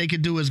feels like they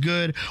could do as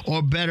good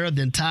or better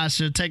than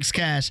Tasha, text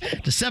cash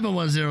to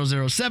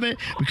 71007.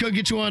 We could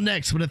get you on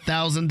next with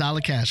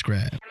 $1,000 cash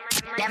grab.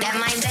 That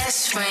my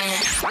best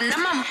friend.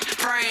 I'm my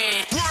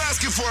friend. We're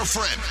asking for a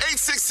friend.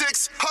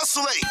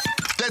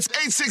 866-HUSTLE-8. That's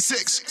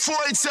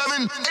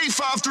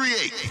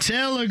 866-487-8538.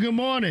 Taylor, good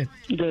morning.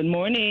 Good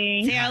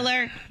morning.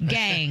 Taylor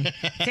gang.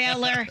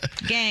 Taylor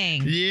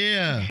gang.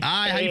 Yeah. All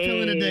right, how you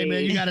feeling today,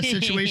 man? You got a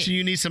situation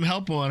you need some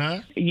help on,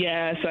 huh?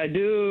 Yes, I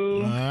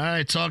do. All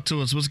right, talk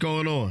to us. What's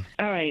going on?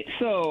 All right,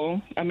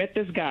 so I met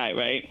this guy,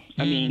 right?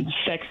 I mean,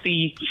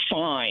 sexy,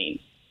 fine.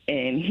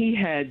 And he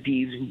had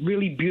these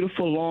really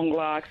beautiful long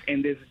locks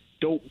and this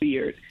dope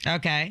beard.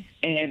 Okay.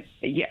 And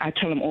yeah, I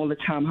tell him all the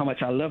time how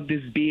much I love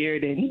this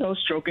beard and,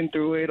 stroking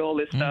through it, all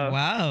this stuff.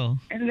 Wow.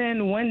 And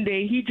then one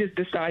day he just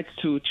decides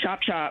to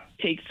chop,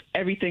 takes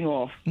everything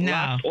off. No.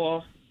 Locks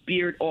off,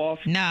 beard off,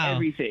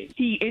 everything.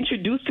 He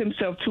introduced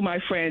himself to my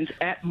friends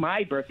at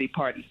my birthday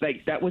party.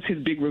 Like, that was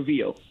his big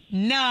reveal.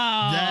 No.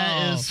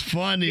 That is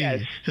funny.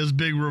 Yes. His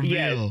big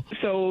reveal.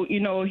 Yes. So,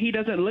 he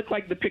doesn't look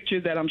like the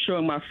pictures that I'm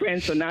showing my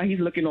friends. So now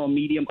he's looking all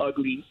medium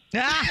ugly.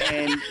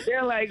 And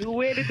they're like,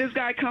 where did this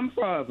guy come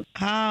from?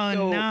 Oh,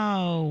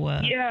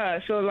 no. Yeah.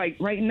 So, like,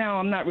 right now,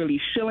 I'm not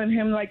really feeling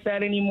him like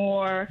that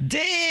anymore.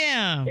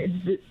 Damn.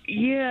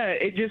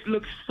 It just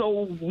looks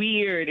so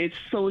weird. It's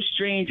so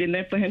strange. And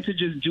then for him to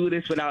just do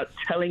this without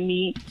telling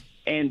me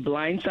and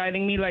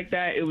blindsiding me like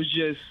that, it was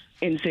just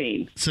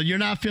insane. So you're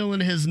not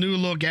feeling his new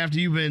look after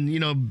you've been,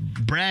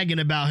 bragging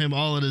about him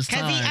all of this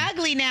time. Because he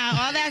ugly now.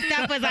 All that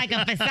stuff was like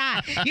a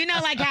facade.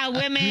 Like how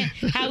women,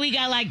 how we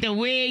got like the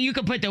wig. You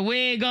could put the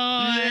wig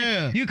on.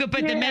 Yeah. You could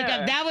put the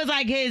makeup. That was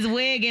like his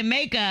wig and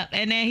makeup.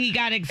 And then he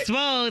got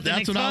exposed and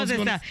exposed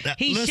and stuff.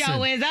 He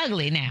show is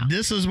ugly now.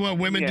 This is what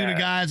women do to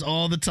guys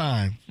all the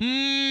time.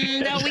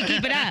 No, we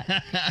keep it up.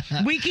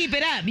 We keep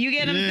it up. You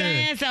get what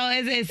I'm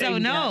saying? So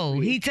no,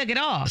 he took it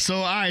off. So,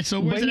 all right. So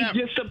where's but it at?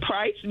 He just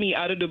surprised me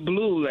out of the blue.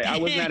 Like, I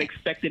was not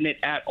expecting it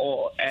at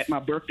all at my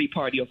birthday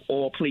party of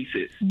all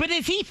places. But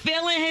is he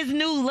feeling his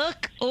new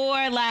look,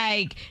 or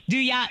like, do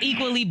y'all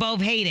equally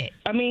both hate it?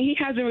 I mean, he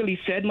hasn't really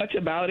said much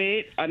about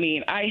it. I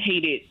mean, I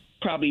hate it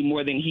probably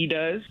more than he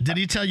does. Did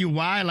he tell you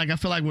why? Like, I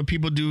feel like when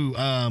people do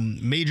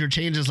major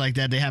changes like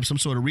that, they have some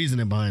sort of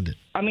reasoning behind it.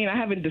 I mean, I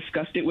haven't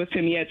discussed it with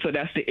him yet, so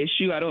that's the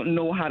issue. I don't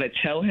know how to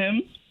tell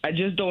him. I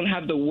just don't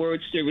have the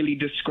words to really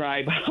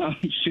describe how I'm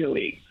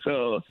feeling.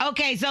 So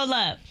okay, so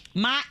look,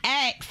 my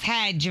ex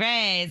had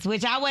dreads,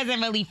 which I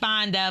wasn't really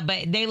fond of,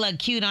 but they look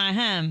cute on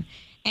him.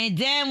 And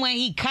then when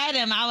he cut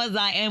him, I was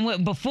like,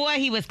 and before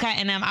he was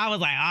cutting him, I was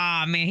like,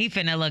 oh man, he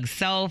finna look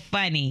so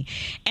funny.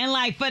 And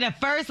like for the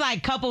first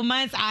like couple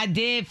months, I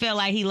did feel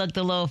like he looked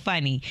a little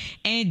funny.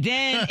 And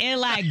then it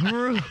like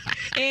grew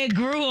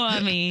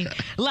on me.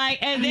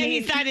 Like, and then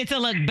he started to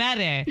look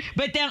better.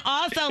 But then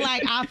also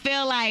like, I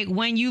feel like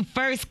when you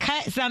first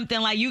cut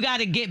something, like you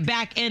gotta get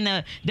back in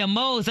the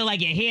mode. So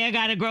like your hair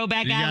gotta grow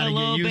back out a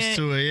little bit. You gotta get used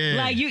to it,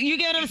 yeah. Like you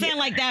get what I'm saying?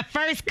 Like that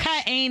first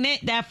cut ain't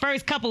it? That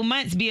first couple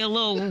months be a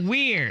little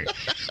weird.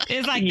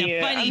 It's like the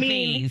funny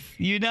phase,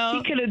 you know?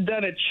 He could have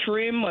done a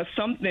trim or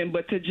something,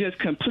 but to just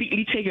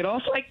completely take it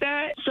off like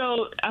that.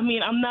 So, I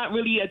mean, I'm not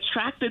really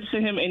attracted to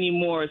him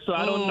anymore. So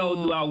I don't know,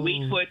 do I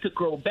wait for it to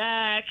grow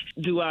back?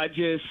 Do I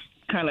just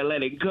kind of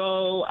let it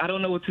go? I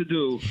don't know what to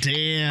do.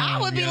 Damn. I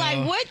would be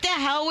like, what the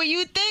hell were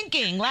you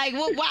thinking? Like,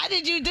 why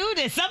did you do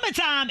this?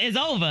 Summertime is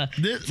over.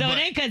 It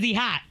ain't because he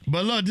hot.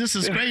 But look, this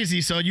is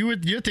crazy. So you're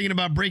thinking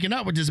about breaking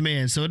up with this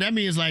man. So that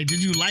means like,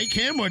 did you like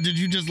him or did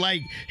you just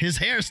like his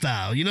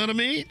hairstyle? You know what I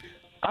mean?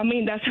 I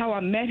mean, that's how I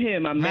met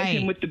him. I met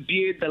him with the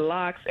beard, the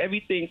locks,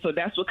 everything. So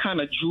that's what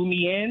kind of drew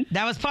me in.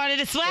 That was part of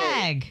the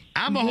swag.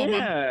 I don't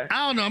know.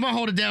 I'm going to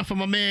hold it down for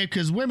my man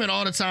because women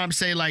all the time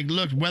say, like,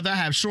 look, whether I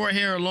have short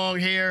hair or long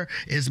hair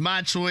is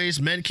my choice.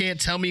 Men can't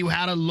tell me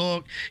how to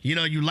look. You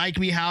know, you like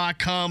me how I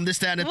come, this,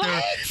 that, and the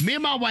third. Me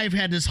and my wife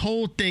had this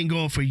whole thing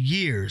going for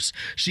years.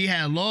 She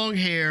had long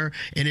hair,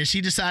 and then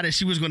she decided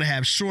she was going to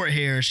have short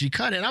hair, and she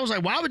cut it. And I was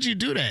like, why would you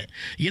do that?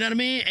 You know what I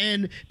mean?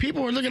 And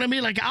people were looking at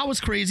me like I was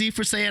crazy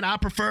for saying I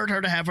preferred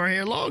her to have her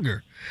hair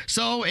longer.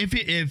 So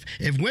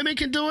if women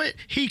can do it,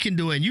 he can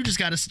do it. And you just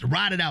got to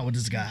ride it out with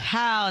this guy.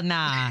 Hell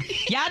nah.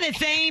 Y'all the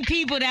same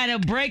people that'll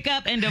break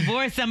up and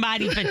divorce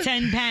somebody for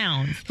 10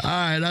 pounds. All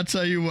right, I'll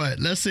tell you what.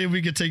 Let's see if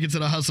we can take it to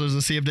the hustlers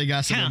and see if they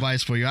got some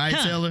advice for you. All right,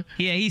 Taylor?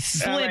 Yeah, he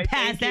slid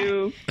past that.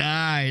 All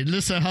right,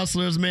 listen,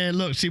 hustlers, man.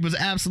 Look, she was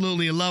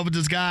absolutely in love with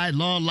this guy.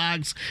 Long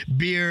locks,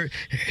 beard.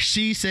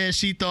 She said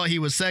she thought he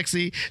was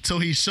sexy, so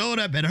he showed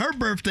up at her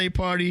birthday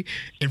party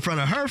in front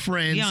of her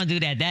friends. You don't do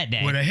that day.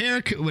 With a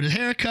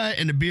haircut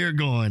and the beard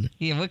gone.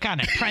 Yeah, what kind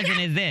of present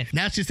is this?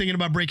 Now she's thinking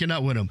about breaking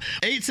up with him.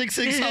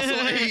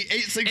 866-HUSTLE-8,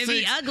 866 If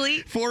he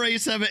ugly.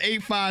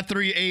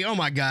 487-8538. Oh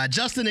my God.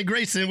 Justin and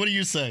Grayson, what do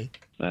you say?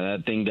 And I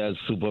think that's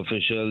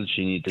superficial.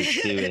 She need to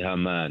stay with her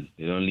man.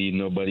 You don't leave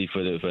nobody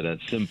for that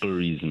simple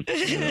reason.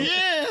 You know?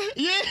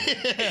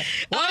 Yeah.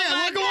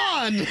 Well, go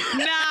on.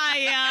 Nah,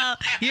 yo,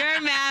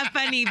 you're mad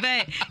funny,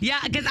 but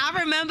yeah, because I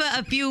remember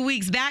a few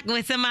weeks back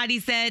when somebody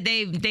said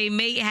they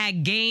mate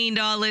had gained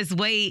all this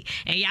weight,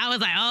 and y'all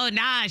was like, oh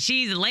nah,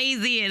 she's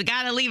lazy and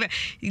gotta leave her.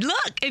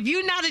 Look, if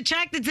you're not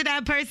attracted to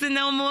that person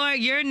no more,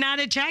 you're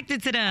not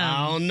attracted to them.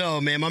 I don't know,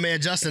 man. My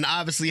man Justin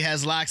obviously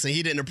has locks, and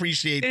he didn't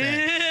appreciate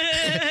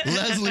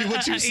that. Leslie,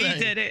 what you say? He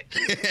did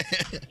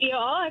it. You know,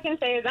 all I can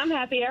say is I'm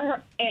happy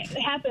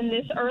it happened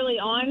this early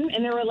on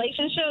in their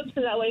relationship,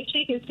 so that way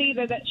she can see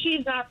that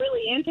she's not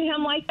really into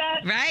him like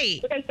that. Right.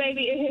 Because,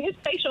 baby, his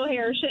facial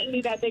hair shouldn't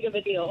be that big of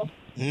a deal.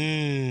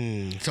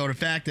 So the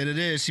fact that it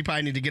is, she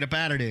probably need to get up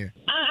out of there.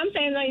 I'm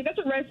saying like that's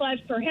a red flag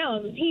for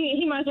him.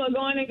 He might as well go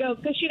on and go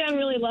because she doesn't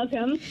really love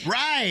him.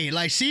 Right,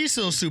 like she's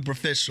so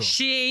superficial.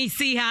 She ain't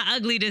see how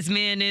ugly this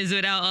man is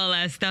without all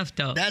that stuff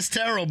though. That's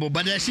terrible,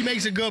 but she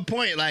makes a good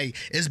point. Like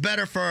it's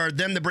better for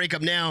them to break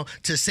up now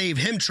to save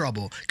him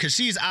trouble because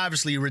she's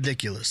obviously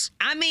ridiculous.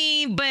 I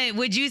mean, but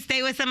would you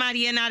stay with somebody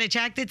you're not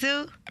attracted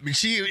to? I mean,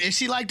 if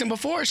she liked him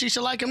before, she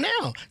should like him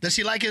now. Does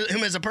she like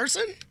him as a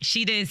person?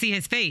 She didn't see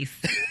his face.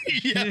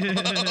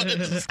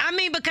 I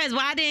mean, because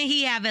why didn't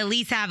he at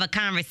least have a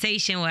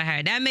conversation with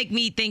her? That make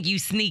me think you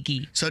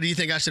sneaky. So do you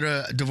think I should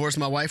have divorced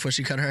my wife when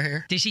she cut her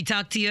hair? Did she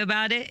talk to you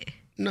about it?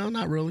 No,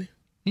 not really.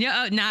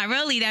 No, not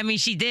really. That means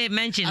she did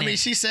mention it. I mean,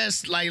 she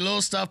says like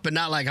little stuff, but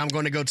not like I'm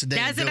going to go today.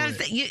 That's what I'm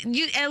saying.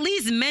 You at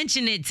least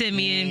mention it to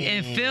me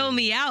and fill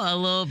me out a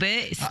little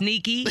bit.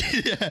 Sneaky.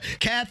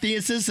 Kathy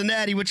in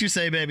Cincinnati, what you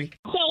say, baby?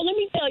 So let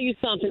me tell you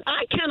something.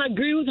 I kind of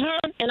agree with her,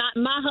 and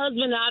my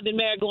husband and I have been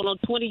married going on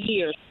 20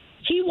 years.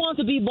 He wants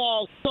to be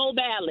bald so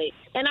badly,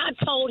 and I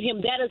told him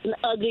that is an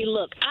ugly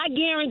look. I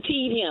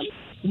guaranteed him,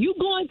 you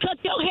go and cut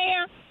your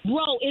hair,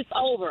 bro, it's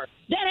over.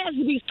 That has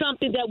to be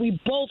something that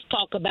we both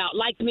talk about,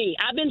 like me.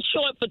 I've been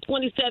short for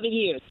 27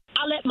 years.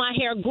 I let my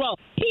hair grow.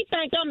 He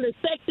thinks I'm the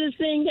sexiest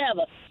thing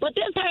ever, but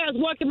this hair is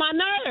working my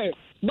nerves.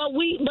 But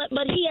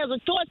he has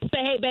a choice to say,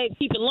 hey, babe,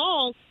 keep it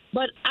long.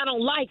 But I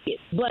don't like it.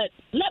 But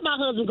let my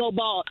husband go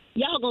bald.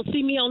 Y'all gonna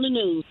see me on the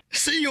news.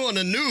 See you on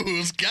the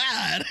news?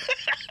 God.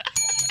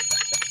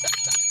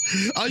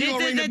 Oh, you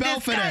gonna ring the bell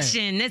for that?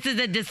 This is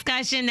a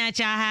discussion that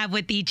y'all have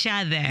with each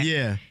other.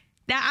 Yeah.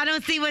 I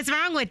don't see what's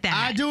wrong with that.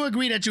 I do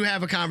agree that you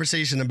have a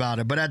conversation about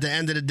it, but at the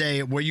end of the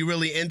day, were you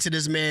really into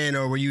this man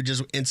or were you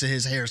just into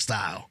his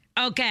hairstyle?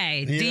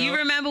 Okay. Do you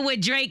remember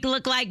what Drake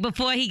looked like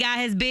before he got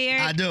his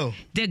beard? I do.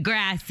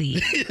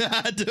 Degrassi.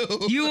 I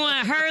do. You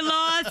want her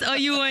loss or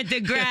you want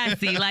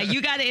Degrassi? Like,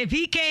 you got to, if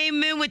he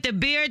came in with the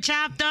beard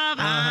chopped off,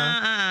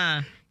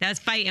 That's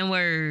fighting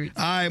words.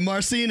 All right,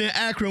 Marcina and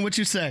Akron, what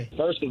you say?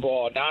 First of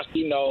all, now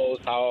she knows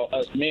how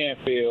us men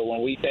feel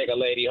when we take a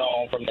lady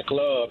home from the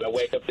club and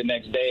wake up the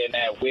next day and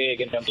that wig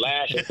and them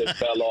lashes that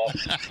fell off.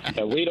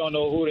 And we don't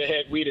know who the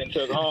heck we done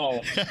took home.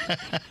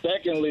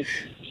 Secondly,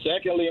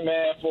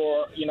 man,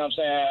 for, you know what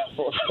I'm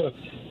saying,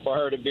 for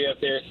her to be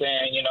up there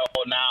saying, you know,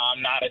 now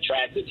I'm not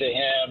attracted to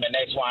him and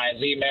X, Y, and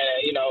Z,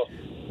 man, you know,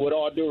 with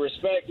all due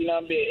respect, you know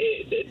what I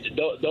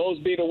mean, those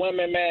be the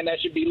women, man, that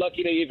should be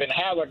lucky to even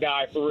have a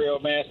guy for real,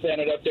 man,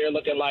 standing up there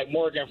looking like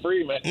Morgan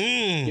Freeman.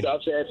 You know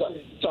what I'm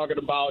saying? Talking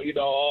about, you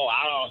know,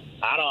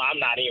 I'm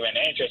not even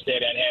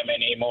interested in him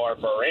anymore,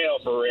 for real.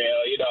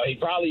 You know, he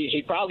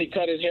probably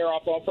cut his hair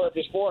off on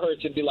purpose for her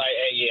to be like,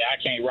 hey, yeah,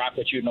 I can't rock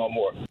with you no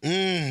more.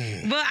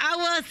 But I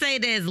will say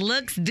this,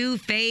 looks do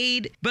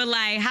fade, but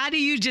like, how do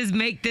you just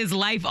make this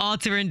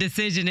life-altering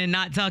decision and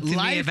not talk to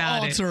me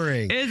about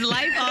Life-altering. it? It's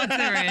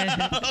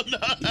life-altering.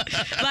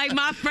 Like,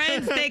 my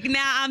friends think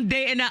now I'm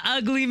dating an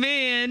ugly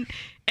man,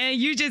 and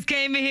you just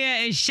came in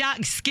here and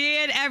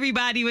scared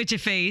everybody with your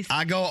face.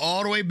 I go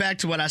all the way back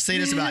to what I say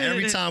this about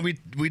every time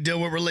we deal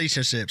with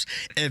relationships.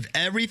 If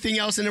everything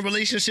else in the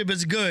relationship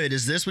is good,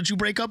 is this what you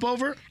break up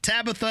over?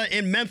 Tabitha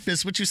in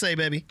Memphis, what you say,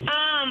 baby?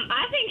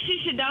 I think she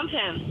should dump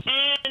him.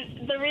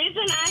 And the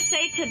reason I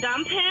say to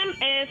dump him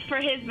is for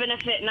his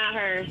benefit, not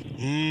hers.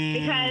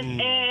 Because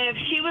if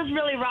she was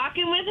really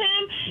rocking with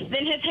him,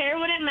 then his hair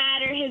wouldn't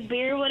matter, his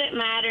beard wouldn't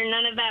matter,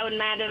 none of that would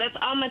matter. That's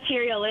all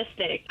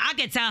materialistic. I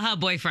could tell her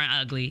boyfriend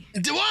ugly.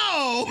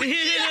 Whoa!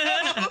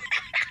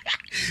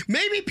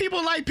 Maybe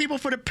people like people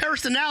for the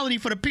personality,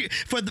 for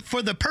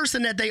the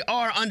person that they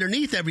are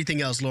underneath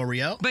everything else,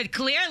 L'Oreal. But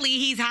clearly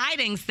he's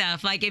hiding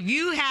stuff. Like, if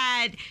you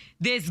had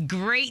this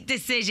great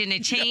decision to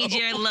change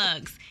your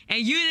looks and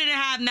you didn't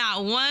have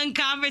not one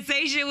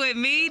conversation with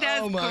me,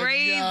 that's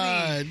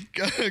crazy.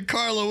 God.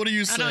 Carla, what do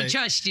you say? I don't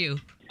trust you.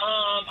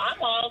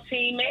 I'm all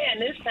team man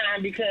this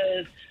time,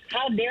 because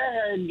how dare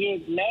her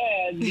get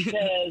mad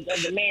because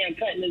of the man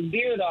cutting his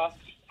beard off.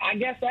 I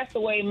guess that's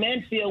the way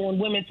men feel when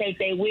women take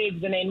their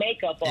wigs and their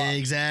makeup off.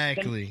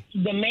 Exactly.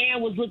 The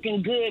man was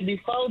looking good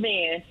before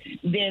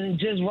then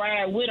just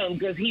ride with him,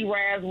 because he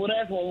rides with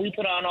us when we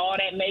put on all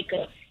that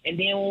makeup. And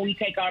then when we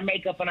take our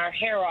makeup and our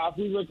hair off,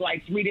 we look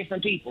like three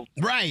different people.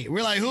 Right.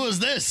 We're like, who is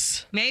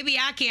this? Maybe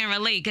I can't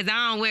relate because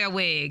I don't wear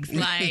wigs.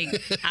 Like,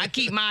 I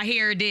keep my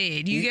hair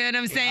did. You get what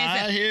I'm saying?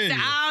 I hear you.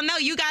 I don't know.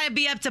 You got to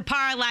be up to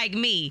par like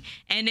me.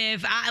 And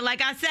if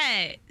like I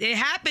said, it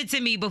happened to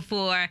me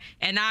before,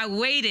 and I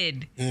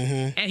waited,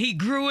 and he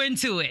grew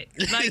into it.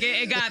 Like,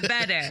 it got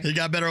better. It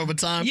got better over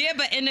time? Yeah,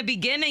 but in the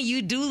beginning,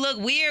 you do look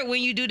weird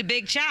when you do the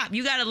big chop.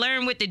 You got to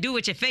learn what to do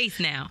with your face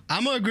now.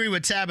 I'm going to agree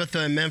with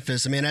Tabitha in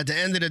Memphis. I mean, at the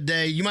end of the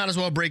day, you might as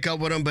well break up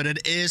with him, but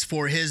it is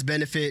for his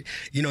benefit.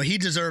 You know, he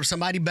deserves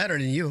somebody better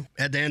than you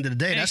at the end of the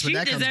day. And that's what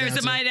that comes down to. She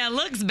deserves somebody that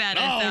looks better.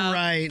 All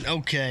right,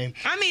 okay.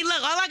 I mean, look,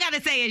 all I got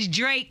to say is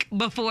Drake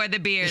before the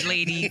beard,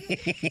 lady.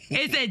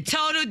 It's a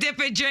total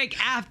different Drake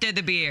after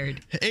the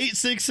beard.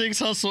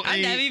 866-HUSTLE-8. I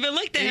never even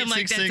looked at him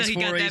like that until he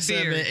got that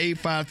beard.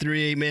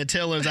 866-487-8538. Man,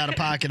 Taylor's out of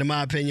pocket in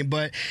my opinion,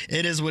 but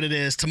it is what it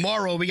is.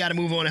 Tomorrow, we got to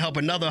move on and help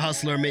another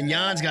hustler.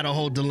 Mignon's got a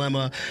whole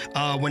dilemma.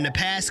 When the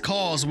past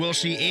calls, will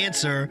she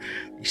answer?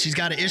 She's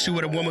got an issue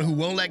with a woman who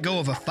won't let go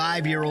of a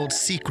 5-year-old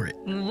secret.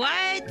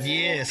 What?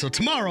 Yeah, so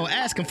tomorrow,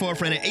 asking for a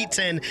friend at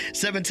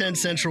 810-710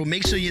 Central.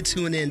 Make sure you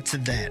tune in to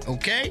that,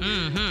 okay?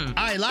 All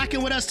right, lock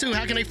in with us, too.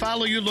 How can they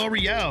follow you,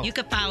 L'Oreal? You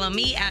can follow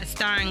me at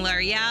Starring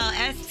L'Oreal,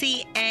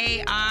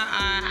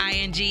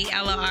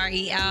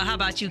 StarringLorel. How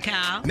about you,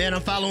 Kyle? Man, I'm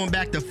following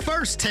back the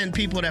first 10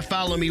 people that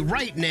follow me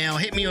right now.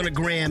 Hit me on the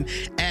gram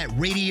at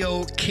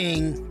Radio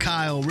King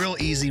Kyle. Real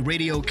easy,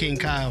 Radio King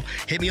Kyle.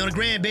 Hit me on the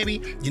gram,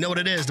 baby. You know what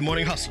it is, The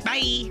Morning Hustle.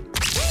 Bye.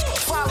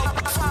 Follow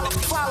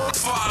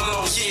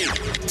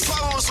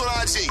us on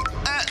IG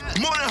at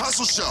Morning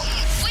Hustle Show.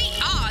 We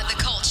are the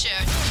culture.